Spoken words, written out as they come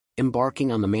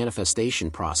Embarking on the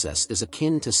manifestation process is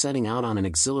akin to setting out on an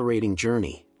exhilarating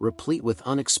journey, replete with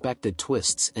unexpected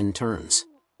twists and turns.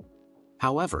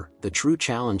 However, the true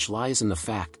challenge lies in the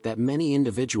fact that many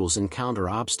individuals encounter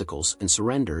obstacles and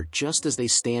surrender just as they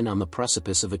stand on the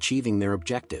precipice of achieving their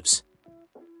objectives.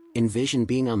 Envision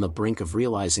being on the brink of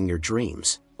realizing your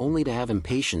dreams, only to have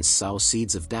impatience sow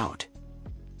seeds of doubt.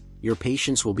 Your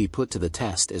patience will be put to the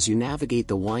test as you navigate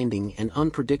the winding and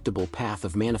unpredictable path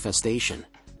of manifestation.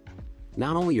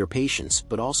 Not only your patience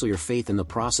but also your faith in the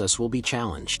process will be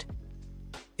challenged.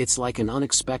 It's like an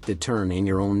unexpected turn in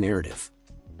your own narrative.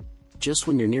 Just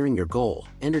when you're nearing your goal,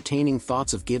 entertaining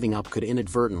thoughts of giving up could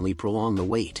inadvertently prolong the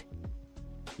wait.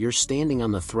 You're standing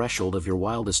on the threshold of your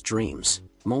wildest dreams,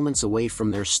 moments away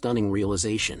from their stunning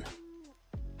realization.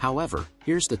 However,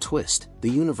 here's the twist: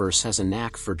 the universe has a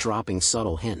knack for dropping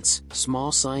subtle hints,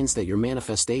 small signs that your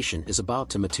manifestation is about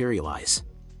to materialize.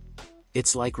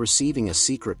 It's like receiving a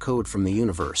secret code from the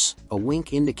universe, a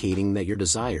wink indicating that your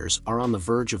desires are on the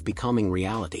verge of becoming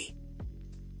reality.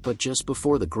 But just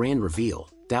before the grand reveal,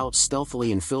 doubt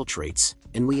stealthily infiltrates,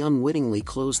 and we unwittingly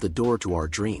close the door to our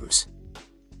dreams.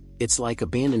 It's like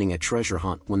abandoning a treasure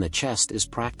hunt when the chest is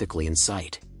practically in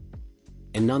sight.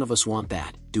 And none of us want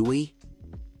that, do we?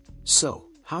 So,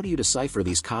 how do you decipher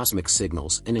these cosmic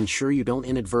signals and ensure you don't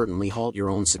inadvertently halt your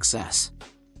own success?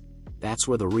 That's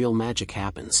where the real magic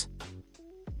happens.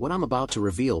 What I'm about to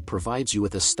reveal provides you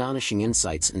with astonishing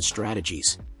insights and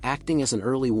strategies, acting as an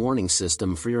early warning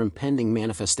system for your impending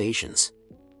manifestations.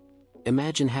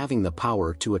 Imagine having the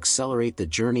power to accelerate the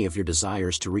journey of your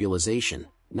desires to realization,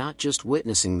 not just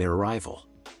witnessing their arrival.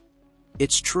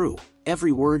 It's true,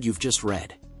 every word you've just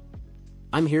read.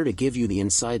 I'm here to give you the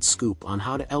inside scoop on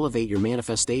how to elevate your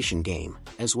manifestation game,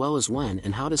 as well as when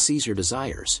and how to seize your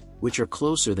desires, which are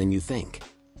closer than you think.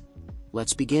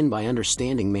 Let's begin by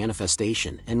understanding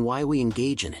manifestation and why we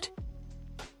engage in it.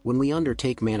 When we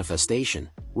undertake manifestation,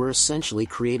 we're essentially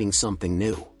creating something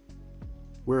new.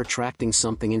 We're attracting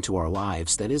something into our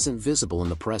lives that isn't visible in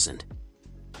the present.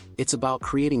 It's about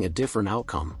creating a different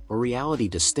outcome, a reality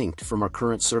distinct from our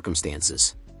current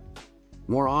circumstances.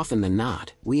 More often than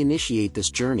not, we initiate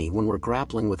this journey when we're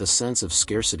grappling with a sense of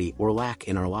scarcity or lack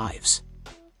in our lives.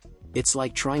 It's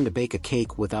like trying to bake a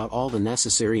cake without all the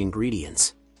necessary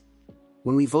ingredients.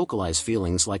 When we vocalize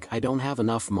feelings like "I don't have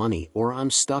enough money" or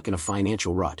 "I'm stuck in a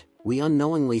financial rut," we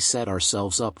unknowingly set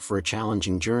ourselves up for a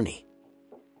challenging journey.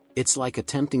 It's like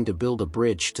attempting to build a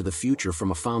bridge to the future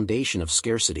from a foundation of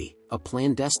scarcity, a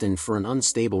plan destined for an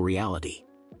unstable reality.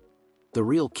 The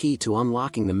real key to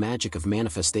unlocking the magic of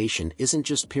manifestation isn't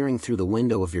just peering through the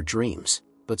window of your dreams,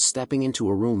 but stepping into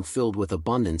a room filled with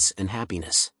abundance and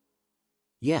happiness.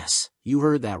 Yes, you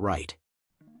heard that right.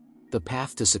 The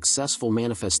path to successful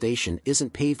manifestation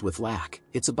isn't paved with lack,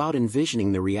 it's about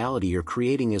envisioning the reality you're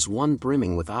creating as one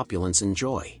brimming with opulence and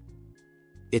joy.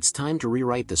 It's time to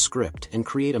rewrite the script and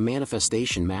create a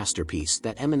manifestation masterpiece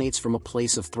that emanates from a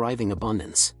place of thriving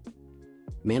abundance.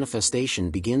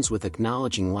 Manifestation begins with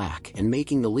acknowledging lack and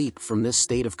making the leap from this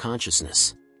state of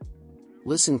consciousness.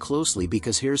 Listen closely,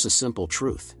 because here's a simple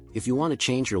truth: if you want to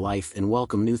change your life and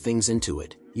welcome new things into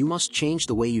it, you must change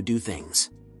the way you do things.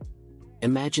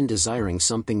 Imagine desiring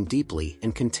something deeply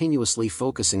and continuously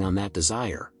focusing on that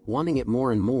desire, wanting it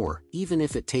more and more, even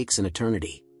if it takes an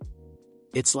eternity.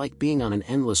 It's like being on an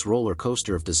endless roller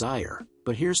coaster of desire,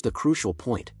 but here's the crucial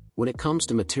point: when it comes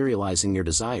to materializing your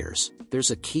desires,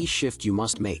 there's a key shift you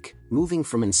must make, moving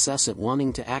from incessant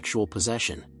wanting to actual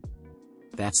possession.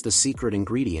 That's the secret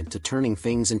ingredient to turning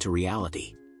things into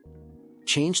reality.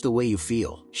 Change the way you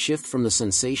feel, shift from the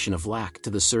sensation of lack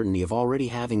to the certainty of already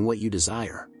having what you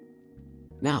desire.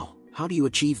 Now, how do you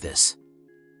achieve this?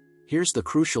 Here's the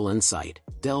crucial insight: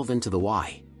 delve into the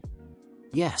why.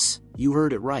 Yes, you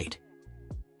heard it right.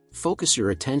 Focus your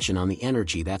attention on the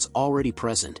energy that's already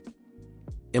present.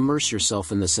 Immerse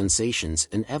yourself in the sensations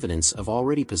and evidence of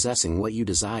already possessing what you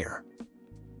desire.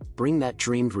 Bring that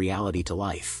dreamed reality to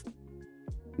life.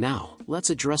 Now, let's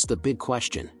address the big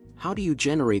question: how do you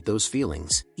generate those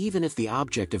feelings, even if the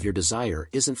object of your desire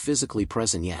isn't physically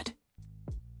present yet?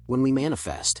 When we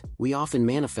manifest, we often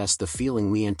manifest the feeling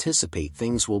we anticipate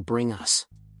things will bring us.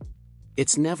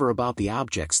 It's never about the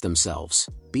objects themselves,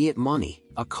 be it money,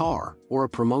 a car, or a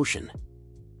promotion.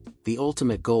 The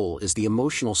ultimate goal is the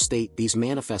emotional state these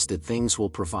manifested things will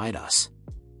provide us.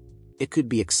 It could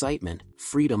be excitement,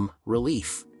 freedom,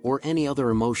 relief, or any other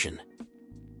emotion.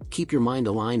 Keep your mind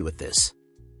aligned with this.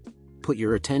 Put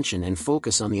your attention and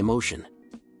focus on the emotion.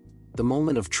 The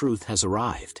moment of truth has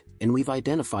arrived, and we've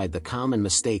identified the common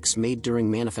mistakes made during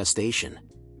manifestation.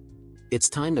 It's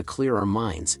time to clear our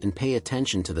minds and pay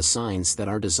attention to the signs that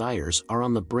our desires are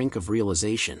on the brink of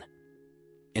realization.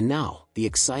 And now, the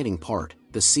exciting part,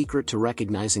 the secret to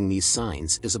recognizing these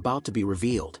signs is about to be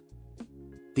revealed.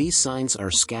 These signs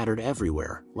are scattered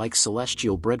everywhere, like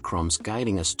celestial breadcrumbs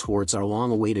guiding us towards our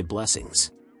long-awaited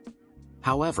blessings.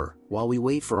 However, while we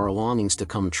wait for our longings to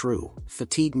come true,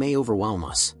 fatigue may overwhelm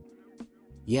us.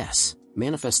 Yes,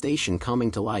 manifestation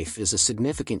coming to life is a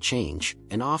significant change,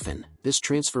 and often, this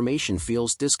transformation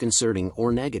feels disconcerting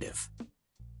or negative.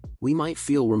 We might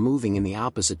feel we're moving in the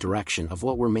opposite direction of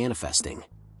what we're manifesting.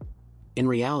 In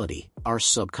reality, our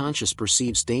subconscious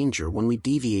perceives danger when we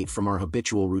deviate from our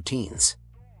habitual routines.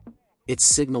 It's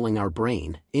signaling our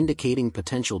brain, indicating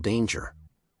potential danger.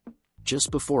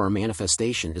 Just before our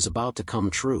manifestation is about to come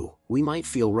true, we might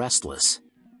feel restless.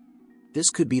 This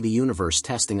could be the universe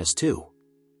testing us too.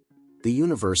 The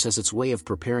universe has its way of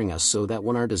preparing us so that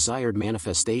when our desired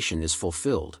manifestation is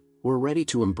fulfilled, we're ready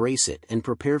to embrace it and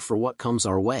prepare for what comes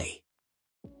our way.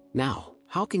 Now,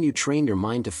 how can you train your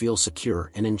mind to feel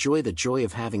secure and enjoy the joy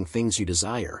of having things you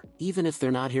desire, even if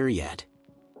they're not here yet?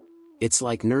 It's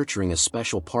like nurturing a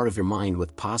special part of your mind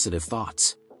with positive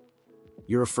thoughts.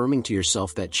 You're affirming to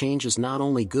yourself that change is not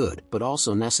only good but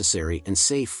also necessary and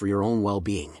safe for your own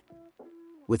well-being.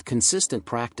 With consistent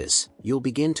practice, you'll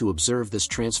begin to observe this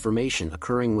transformation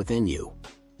occurring within you.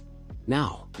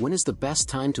 Now, when is the best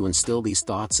time to instill these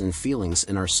thoughts and feelings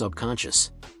in our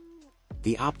subconscious?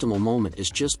 The optimal moment is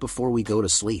just before we go to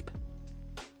sleep.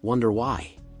 Wonder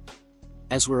why?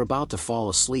 As we're about to fall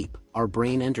asleep, our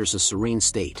brain enters a serene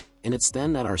state, and it's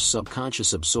then that our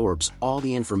subconscious absorbs all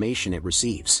the information it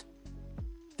receives.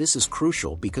 This is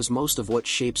crucial because most of what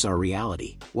shapes our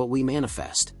reality, what we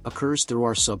manifest, occurs through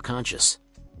our subconscious.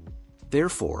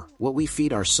 Therefore, what we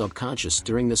feed our subconscious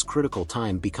during this critical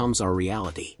time becomes our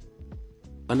reality.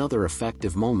 Another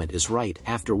effective moment is right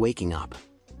after waking up.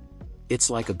 It's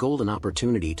like a golden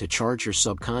opportunity to charge your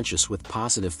subconscious with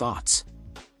positive thoughts.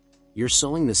 You're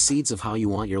sowing the seeds of how you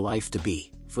want your life to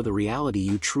be, for the reality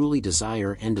you truly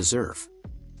desire and deserve.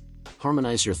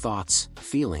 Harmonize your thoughts,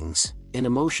 feelings, and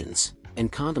emotions,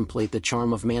 and contemplate the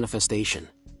charm of manifestation.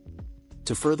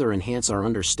 To further enhance our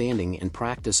understanding and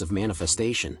practice of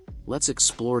manifestation, let's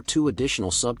explore two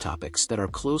additional subtopics that are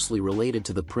closely related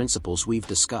to the principles we've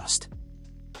discussed.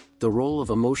 The role of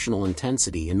emotional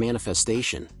intensity in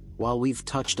manifestation. While we've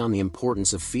touched on the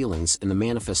importance of feelings in the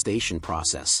manifestation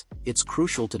process, it's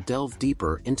crucial to delve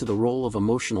deeper into the role of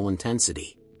emotional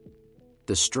intensity.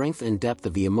 The strength and depth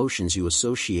of the emotions you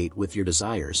associate with your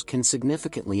desires can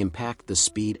significantly impact the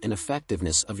speed and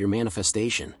effectiveness of your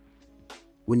manifestation.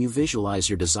 When you visualize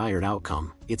your desired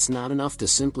outcome, it's not enough to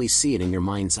simply see it in your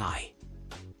mind's eye.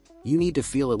 You need to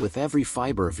feel it with every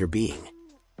fiber of your being.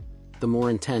 The more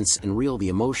intense and real the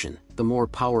emotion, the more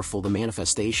powerful the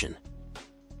manifestation.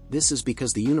 This is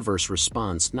because the universe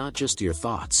responds not just to your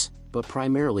thoughts, but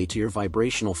primarily to your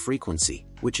vibrational frequency,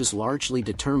 which is largely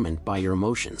determined by your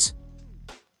emotions.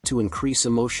 To increase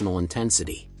emotional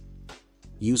intensity,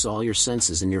 use all your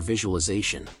senses in your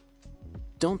visualization.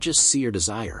 Don't just see your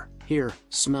desire, hear,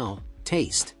 smell,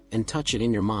 taste, and touch it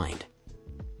in your mind.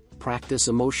 Practice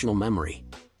emotional memory.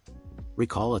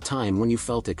 Recall a time when you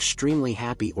felt extremely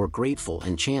happy or grateful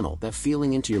and channel that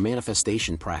feeling into your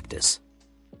manifestation practice.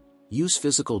 Use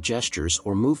physical gestures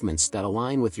or movements that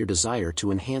align with your desire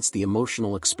to enhance the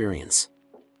emotional experience.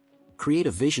 Create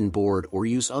a vision board or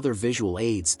use other visual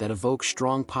aids that evoke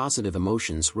strong positive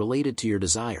emotions related to your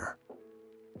desire.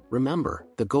 Remember,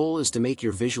 the goal is to make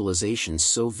your visualizations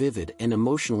so vivid and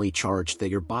emotionally charged that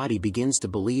your body begins to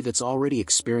believe it's already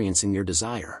experiencing your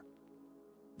desire.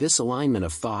 This alignment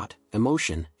of thought,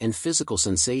 emotion, and physical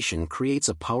sensation creates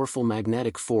a powerful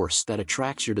magnetic force that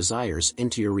attracts your desires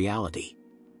into your reality.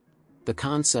 The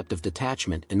concept of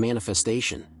detachment and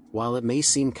manifestation. While it may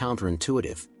seem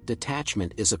counterintuitive,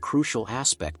 detachment is a crucial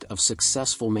aspect of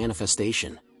successful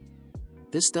manifestation.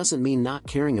 This doesn't mean not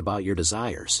caring about your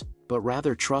desires, but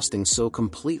rather trusting so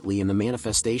completely in the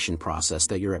manifestation process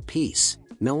that you're at peace,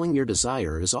 knowing your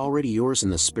desire is already yours in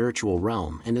the spiritual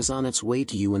realm and is on its way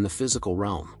to you in the physical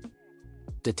realm.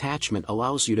 Detachment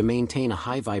allows you to maintain a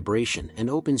high vibration and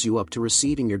opens you up to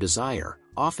receiving your desire,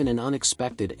 often in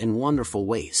unexpected and wonderful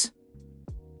ways.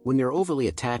 When you're overly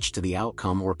attached to the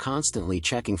outcome or constantly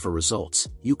checking for results,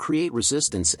 you create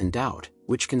resistance and doubt,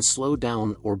 which can slow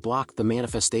down or block the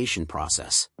manifestation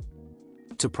process.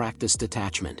 To practice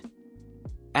detachment.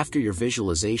 After your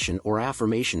visualization or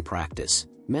affirmation practice,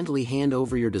 mentally hand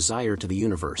over your desire to the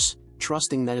universe,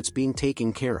 trusting that it's being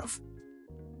taken care of.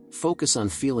 Focus on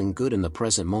feeling good in the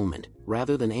present moment,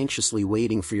 rather than anxiously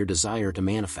waiting for your desire to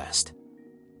manifest.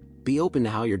 Be open to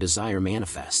how your desire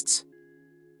manifests.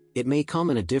 It may come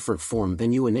in a different form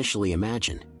than you initially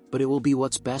imagined, but it will be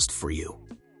what's best for you.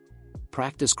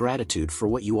 Practice gratitude for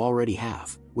what you already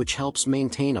have, which helps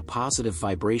maintain a positive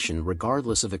vibration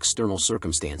regardless of external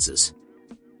circumstances.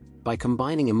 By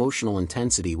combining emotional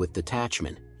intensity with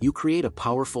detachment, you create a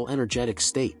powerful energetic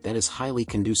state that is highly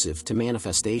conducive to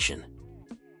manifestation.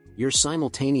 You're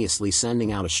simultaneously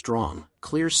sending out a strong,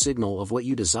 clear signal of what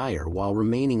you desire while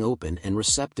remaining open and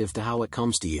receptive to how it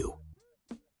comes to you.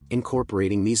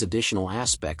 Incorporating these additional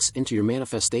aspects into your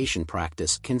manifestation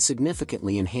practice can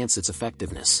significantly enhance its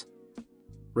effectiveness.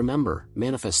 Remember,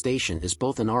 manifestation is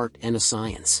both an art and a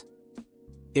science.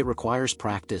 It requires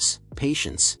practice,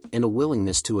 patience, and a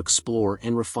willingness to explore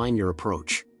and refine your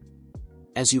approach.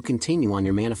 As you continue on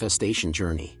your manifestation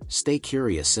journey, stay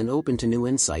curious and open to new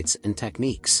insights and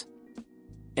techniques.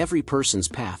 Every person's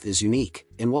path is unique,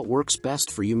 and what works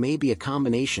best for you may be a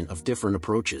combination of different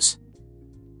approaches.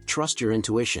 Trust your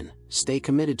intuition, stay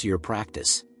committed to your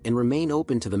practice, and remain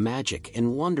open to the magic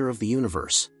and wonder of the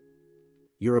universe.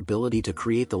 Your ability to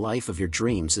create the life of your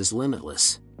dreams is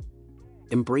limitless.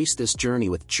 Embrace this journey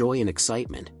with joy and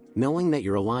excitement, knowing that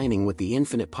you're aligning with the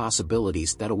infinite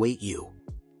possibilities that await you.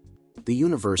 The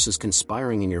universe is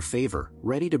conspiring in your favor,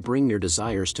 ready to bring your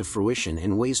desires to fruition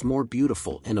in ways more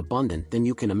beautiful and abundant than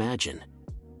you can imagine.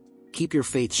 Keep your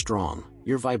faith strong,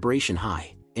 your vibration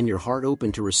high, and your heart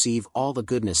open to receive all the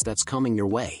goodness that's coming your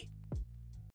way.